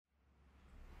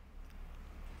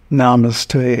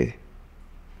Namaste.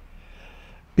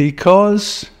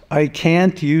 Because I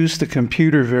can't use the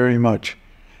computer very much,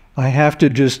 I have to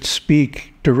just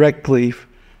speak directly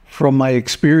from my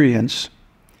experience.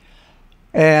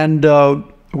 And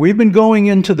we've been going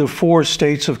into the 4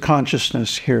 states of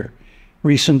consciousness here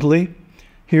recently.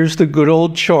 Here's the good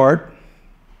old chart,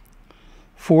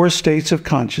 4 states of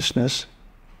consciousness.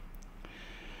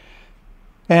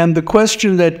 And the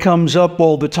question that comes up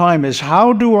all the time is,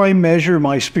 how do I measure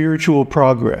my spiritual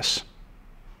progress?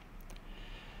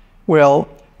 Well,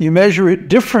 you measure it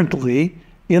differently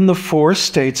in the 4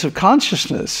 states of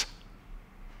consciousness.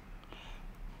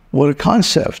 What a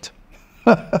concept.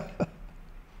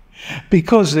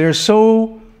 Because they're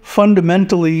so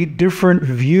fundamentally different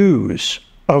views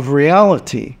of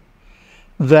reality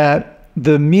that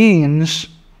the means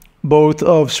both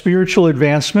of spiritual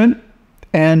advancement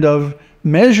and of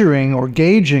measuring or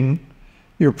gauging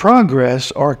your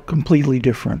progress are completely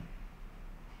different.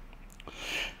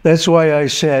 That's why I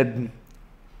said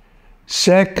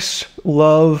sex,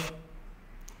 love,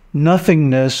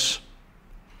 nothingness,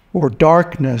 or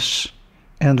darkness,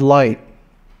 and light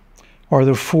are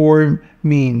the 4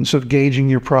 means of gauging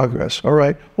your progress. All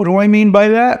right, what do I mean by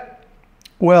that?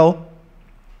 Well,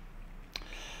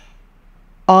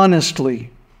 honestly,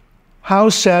 how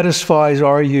satisfied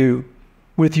are you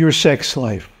with your sex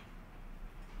life?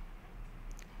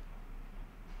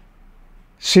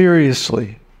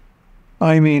 Seriously.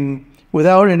 I mean,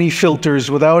 without any filters,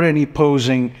 without any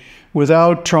posing,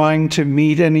 without trying to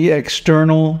meet any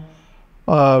external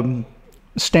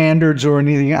standards or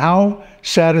anything, how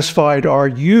satisfied are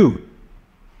you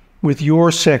with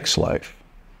your sex life?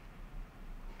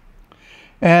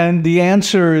 And the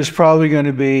answer is probably going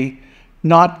to be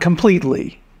not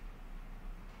completely.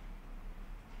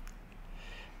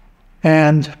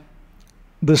 And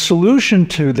the solution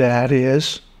to that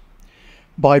is,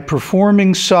 by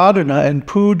performing sadhana and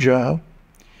puja,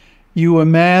 you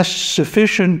amass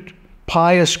sufficient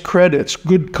pious credits,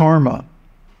 good karma,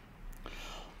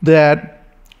 that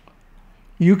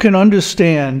you can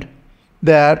understand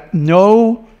that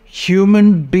no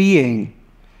human being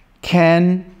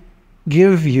can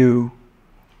give you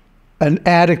an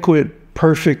adequate,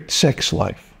 perfect sex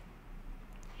life.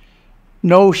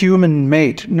 No human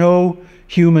mate, no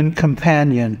human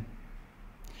companion.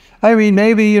 I mean,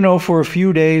 maybe, for a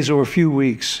few days or a few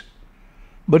weeks,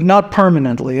 but not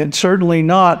permanently, and certainly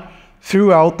not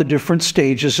throughout the different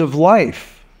stages of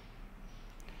life.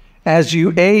 As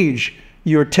you age,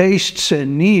 your tastes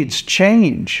and needs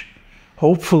change.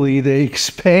 Hopefully they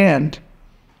expand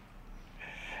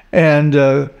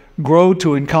and grow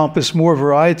to encompass more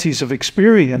varieties of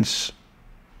experience.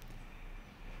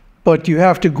 But you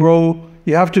have to grow,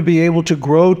 you have to be able to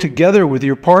grow together with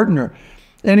your partner.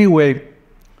 Anyway,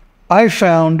 I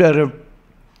found at a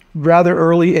rather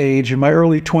early age, in my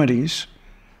early 20s,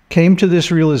 came to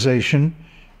this realization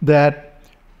that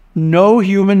no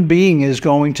human being is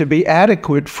going to be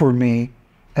adequate for me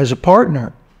as a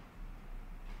partner.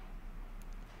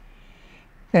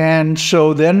 And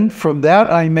so then from that,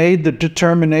 I made the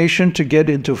determination to get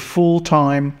into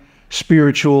full-time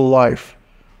spiritual life.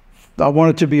 I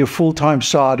wanted to be a full-time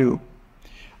sadhu.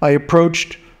 I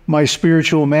approached my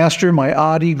spiritual master, my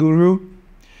Adi Guru.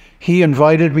 He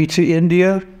invited me to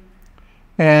India,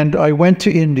 and I went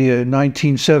to India in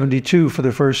 1972 for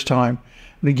the first time,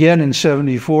 and again in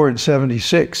 74 and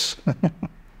 76.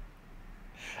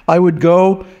 I would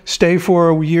go, stay for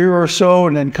a year or so,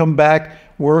 and then come back,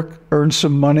 work, earn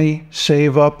some money,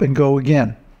 save up, and go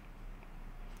again.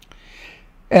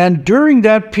 And during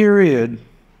that period,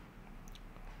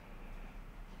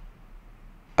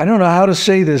 I don't know how to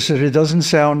say this, that it doesn't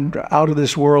sound out of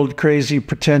this world, crazy,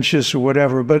 pretentious, or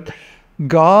whatever, but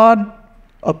God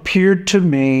appeared to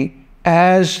me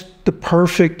as the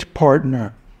perfect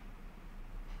partner.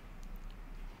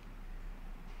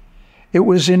 It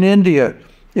was in India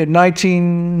in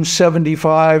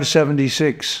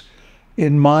 1975-76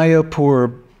 in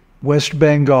Mayapur, West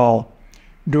Bengal,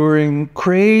 during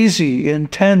crazy,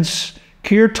 intense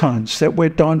kirtans that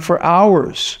went on for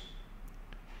hours.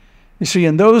 You see,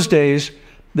 in those days,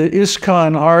 the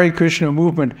ISKCON Hare Krishna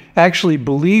movement actually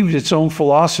believed its own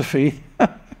philosophy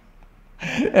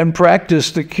and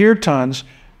practiced the kirtans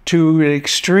to an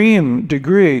extreme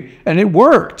degree, and it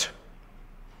worked.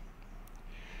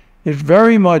 It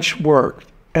very much worked.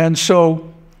 And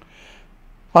so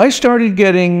I started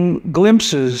getting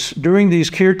glimpses during these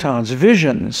kirtans,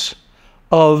 visions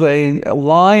of a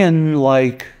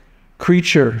lion-like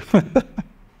creature,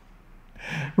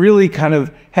 really kind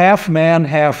of half man,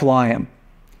 half lion,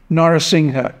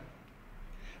 Narasingha.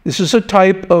 This is a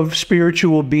type of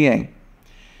spiritual being.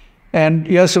 And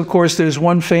yes, of course, there's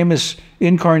one famous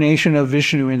incarnation of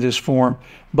Vishnu in this form,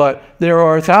 but there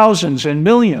are thousands and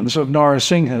millions of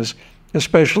Narasimhas,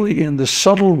 especially in the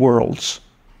subtle worlds.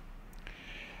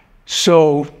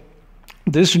 So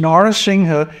this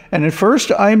Narasimha, and at first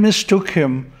I mistook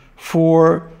him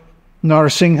for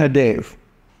Narasimha Dev,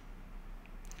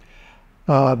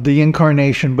 the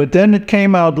incarnation, but then it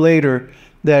came out later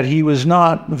that he was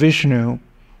not Vishnu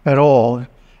at all.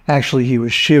 Actually, he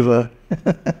was Shiva.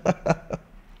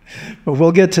 But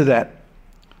we'll get to that.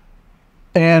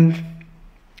 And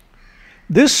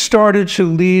this started to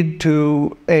lead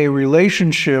to a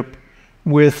relationship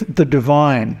with the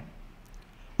divine,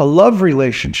 a love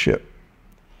relationship.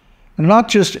 And not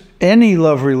just any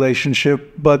love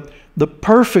relationship, but the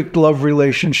perfect love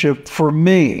relationship for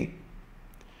me,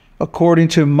 according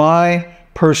to my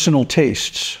personal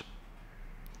tastes,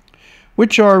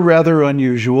 which are rather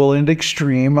unusual and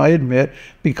extreme, I admit,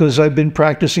 because I've been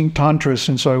practicing Tantra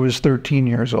since I was 13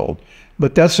 years old.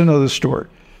 But that's another story.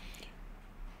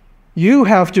 You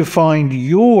have to find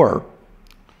your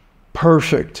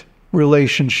perfect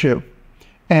relationship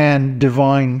and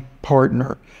divine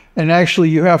partner. And actually,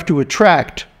 you have to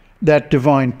attract that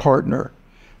divine partner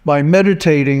by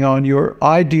meditating on your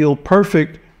ideal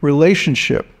perfect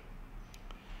relationship,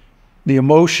 the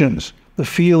emotions, the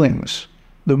feelings,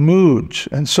 the moods,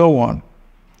 and so on.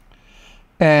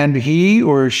 And he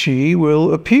or she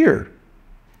will appear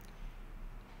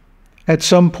at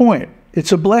some point.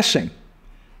 It's a blessing.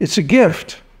 It's a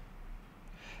gift.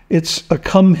 It's a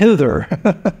come hither.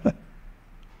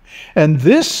 And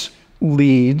this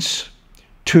leads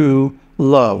to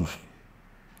love.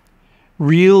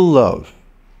 Real love.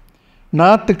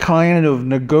 Not the kind of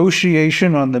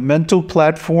negotiation on the mental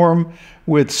platform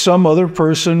with some other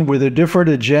person with a different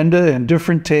agenda and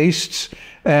different tastes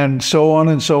and so on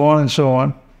and so on and so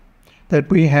on that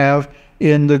we have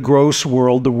in the gross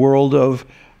world, the world of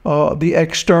the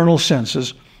external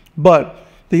senses. But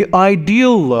the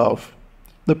ideal love,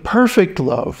 the perfect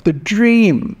love, the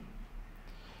dream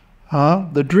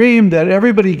that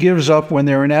everybody gives up when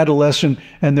they're an adolescent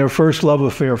and their first love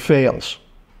affair fails.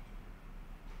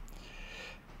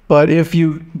 But if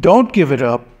you don't give it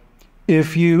up,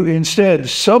 if you instead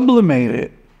sublimate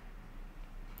it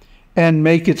and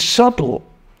make it subtle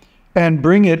and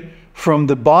bring it from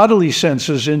the bodily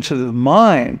senses into the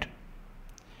mind,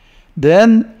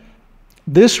 then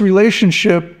this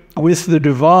relationship with the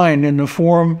divine in the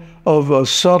form of a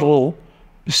subtle,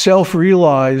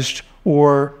 self-realized,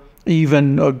 or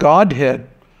even a Godhead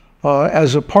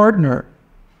as a partner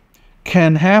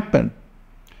can happen.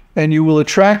 And you will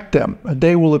attract them, and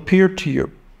they will appear to you.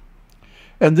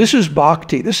 And this is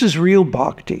bhakti. This is real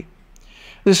bhakti.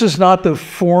 This is not the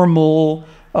formal,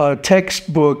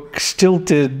 textbook,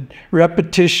 stilted,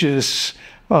 repetitious,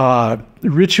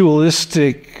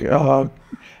 ritualistic, going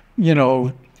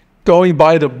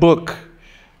by the book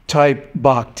type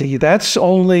bhakti. That's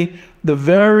only the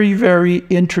very, very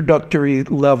introductory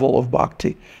level of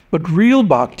bhakti. But real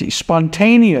bhakti,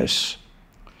 spontaneous,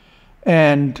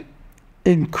 and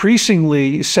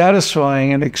increasingly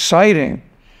satisfying and exciting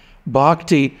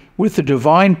bhakti with the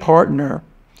divine partner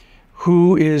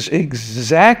who is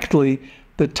exactly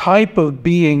the type of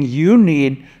being you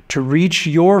need to reach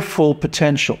your full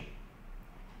potential.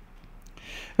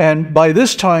 And by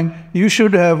this time, you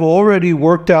should have already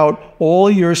worked out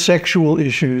all your sexual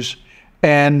issues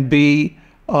and be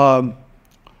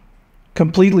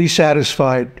completely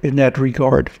satisfied in that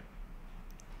regard.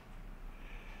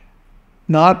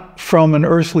 Not from an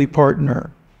earthly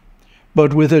partner,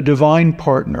 but with a divine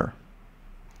partner.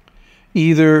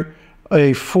 Either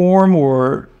a form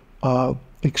or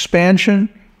expansion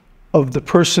of the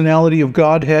personality of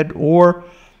Godhead, or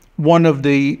one of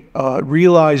the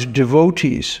realized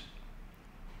devotees.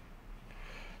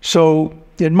 So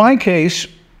in my case,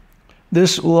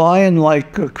 this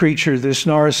lion-like creature, this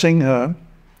Narasimha,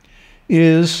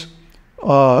 is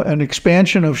an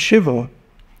expansion of Shiva.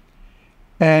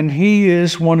 And he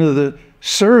is one of the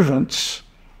servants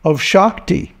of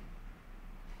Shakti.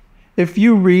 If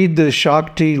you read the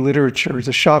Shakti literature,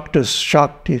 the Shakta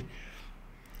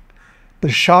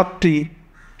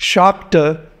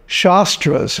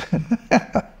Shastras,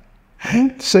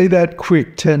 say that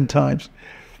quick 10 times,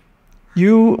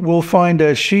 you will find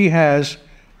that she has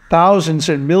thousands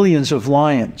and millions of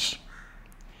lions.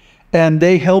 And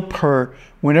they help her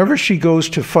whenever she goes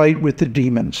to fight with the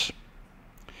demons.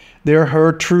 They're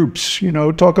her troops.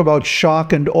 Talk about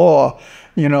shock and awe.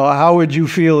 How would you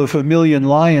feel if 1 million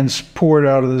lions poured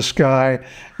out of the sky,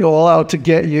 all out to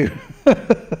get you?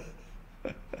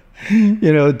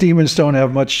 Demons don't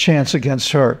have much chance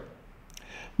against her.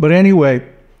 But anyway,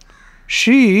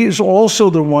 She is also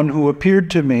the one who appeared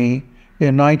to me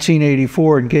in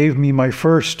 1984 and gave me my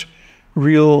first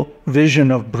real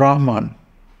vision of Brahman.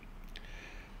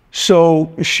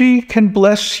 So she can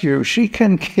bless you. She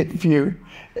can give you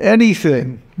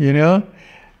anything, you know?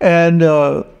 And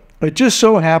it just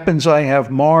so happens I have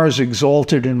Mars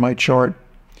exalted in my chart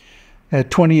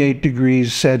at 28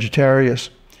 degrees Sagittarius.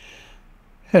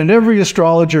 And every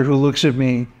astrologer who looks at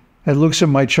me and looks at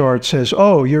my chart says,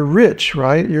 oh, you're rich,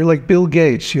 right? You're like Bill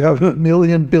Gates. You have a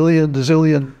million, billion,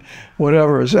 zillion,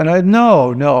 whatever. And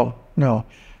no.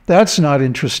 That's not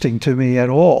interesting to me at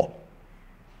all.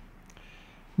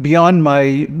 Beyond my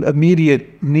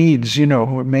immediate needs, you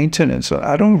know, maintenance,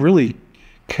 I don't really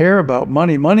care about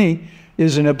money. Money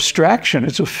is an abstraction.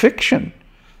 It's a fiction.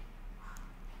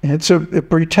 It's a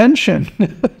pretension.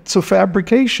 It's a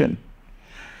fabrication.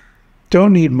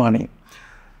 Don't need money.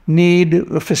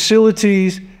 Need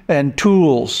facilities and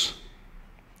tools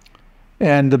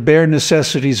and the bare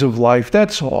necessities of life.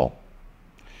 That's all.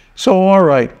 So, all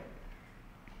right.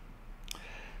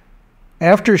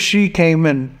 After she came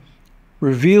and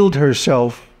revealed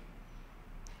herself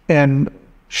and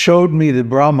showed me the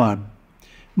Brahman,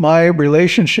 my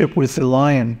relationship with the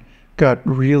lion got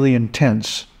really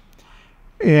intense.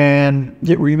 And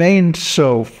it remained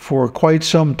so for quite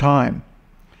some time.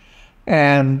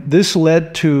 And this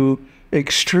led to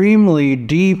extremely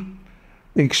deep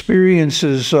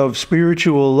experiences of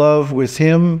spiritual love with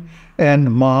him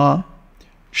and Ma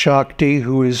Shakti,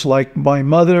 who is like my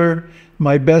mother,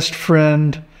 my best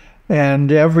friend,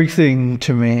 and everything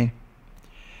to me.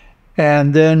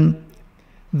 And then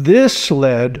this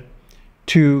led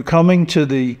to coming to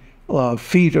the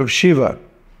feet of Shiva.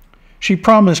 She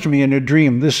promised me in a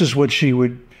dream this is what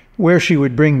where she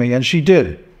would bring me, and she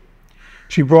did.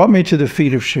 She brought me to the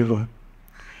feet of Shiva.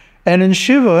 And in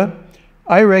Shiva,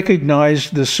 I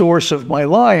recognized the source of my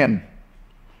lion.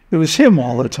 It was him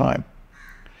all the time.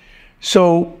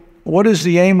 So what is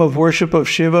the aim of worship of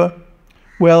Shiva?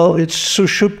 Well, it's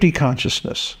Sushupti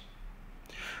consciousness.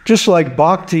 Just like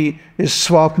Bhakti is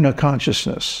Swapna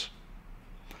consciousness.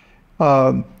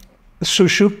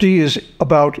 Sushupti is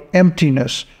about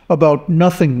emptiness, about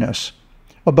nothingness,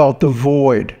 about the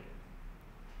void.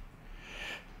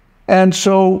 And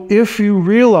so if you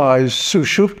realize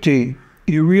Sushupti,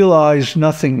 you realize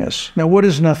nothingness. Now, what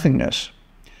is nothingness?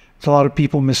 A lot of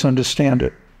people misunderstand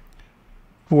it.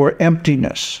 Or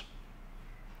emptiness.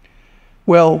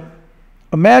 Well,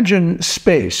 imagine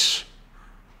space.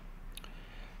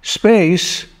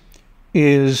 Space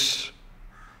is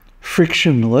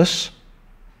frictionless,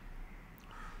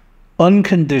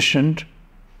 unconditioned.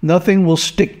 Nothing will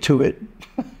stick to it.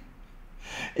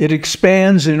 It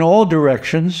expands in all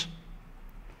directions,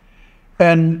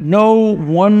 and no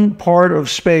one part of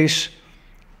space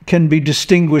can be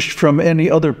distinguished from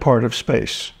any other part of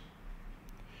space.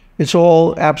 It's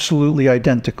all absolutely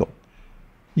identical,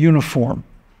 uniform,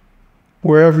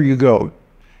 wherever you go,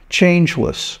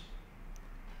 changeless,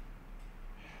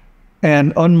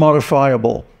 and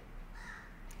unmodifiable,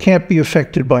 can't be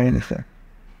affected by anything.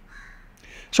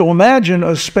 So imagine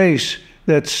a space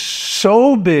that's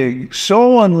so big,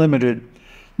 so unlimited,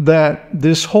 that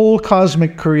this whole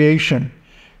cosmic creation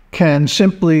can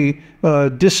simply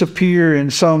disappear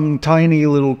in some tiny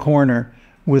little corner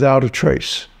without a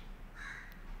trace.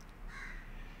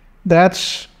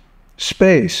 That's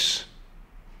space.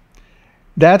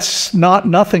 That's not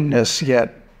nothingness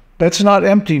yet. That's not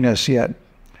emptiness yet.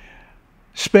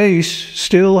 Space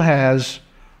still has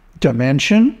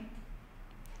dimension,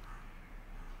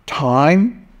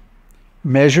 time,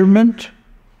 measurement,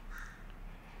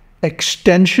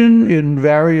 extension in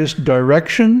various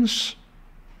directions.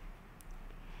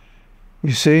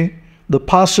 You see, the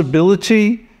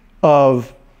possibility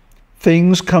of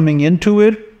things coming into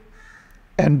it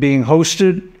and being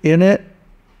hosted in it,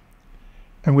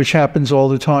 and which happens all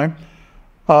the time.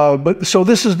 But so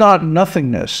this is not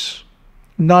nothingness.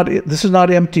 This is not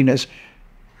emptiness.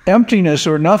 Emptiness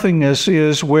or nothingness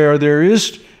is where there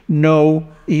is no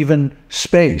even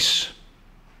space.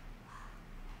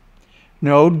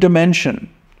 No dimension,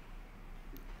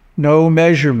 no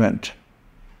measurement.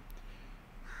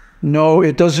 No,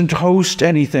 it doesn't host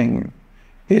anything.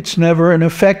 It's never an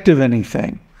effect of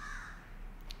anything.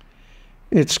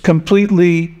 It's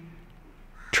completely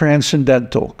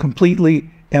transcendental, completely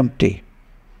empty.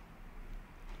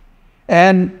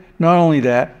 And not only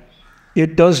that,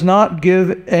 it does not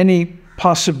give any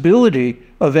possibility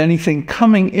of anything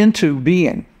coming into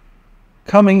being,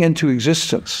 coming into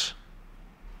existence.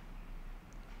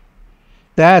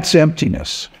 That's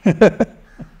emptiness.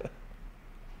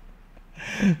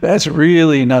 That's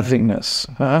really nothingness.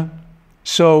 Huh?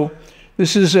 So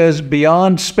This is as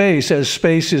beyond space as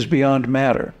space is beyond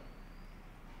matter.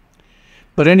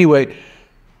 But anyway,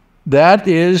 that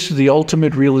is the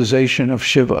ultimate realization of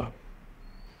Shiva,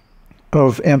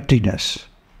 of emptiness.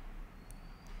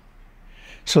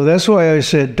 So that's why I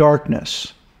said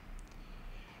darkness.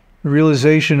 The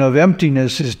realization of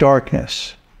emptiness is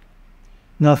darkness,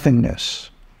 nothingness.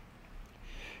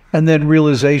 And then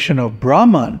realization of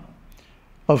Brahman,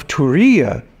 of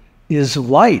Turiya, is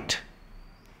light.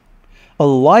 A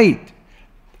light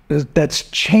that's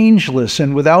changeless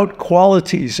and without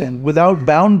qualities and without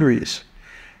boundaries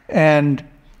and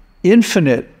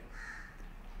infinite.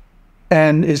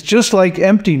 And it's just like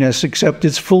emptiness, except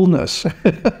it's fullness.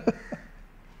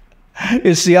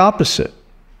 It's the opposite.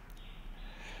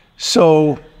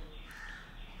 So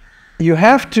you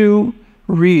have to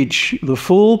reach the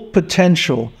full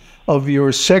potential of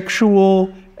your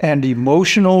sexual and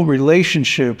emotional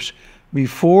relationships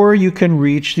before you can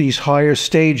reach these higher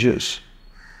stages.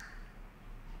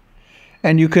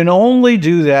 And you can only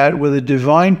do that with a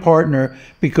divine partner,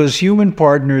 because human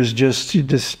partners just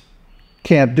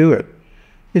can't do it.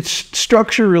 It's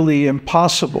structurally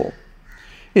impossible.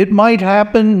 It might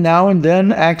happen now and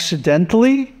then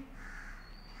accidentally,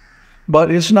 but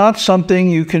it's not something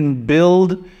you can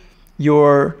build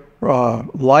your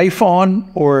life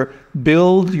on or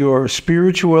build your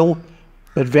spiritual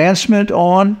advancement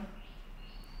on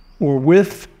or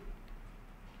with.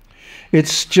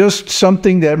 It's just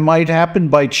something that might happen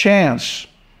by chance,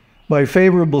 by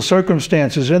favorable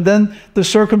circumstances, and then the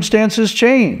circumstances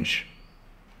change.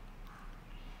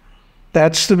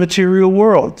 That's the material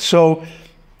world. So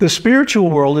the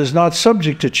spiritual world is not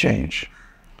subject to change.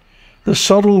 The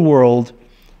subtle world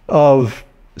of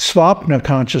Svapna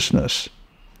consciousness,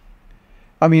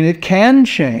 I mean, it can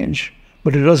change,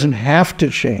 but it doesn't have to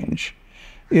change.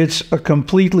 It's a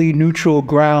completely neutral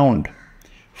ground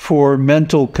for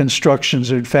mental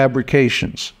constructions and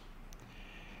fabrications.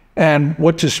 And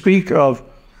what to speak of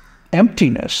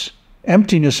emptiness?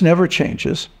 Emptiness never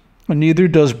changes, and neither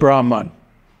does Brahman,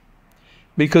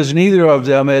 because neither of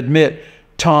them admit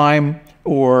time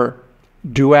or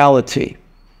duality.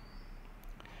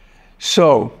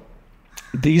 So,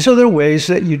 these are the ways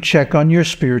that you check on your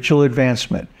spiritual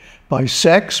advancement: by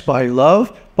sex, by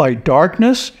love, by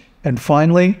darkness, and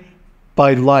finally,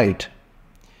 by light.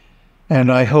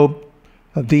 And I hope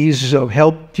these have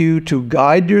helped you to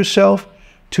guide yourself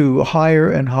to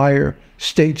higher and higher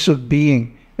states of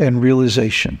being and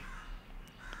realization.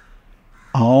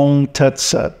 Aum Tat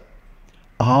Sat.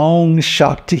 Aum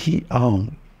Shakti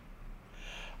Aum.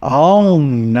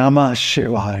 Aum Namah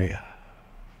Shivaya.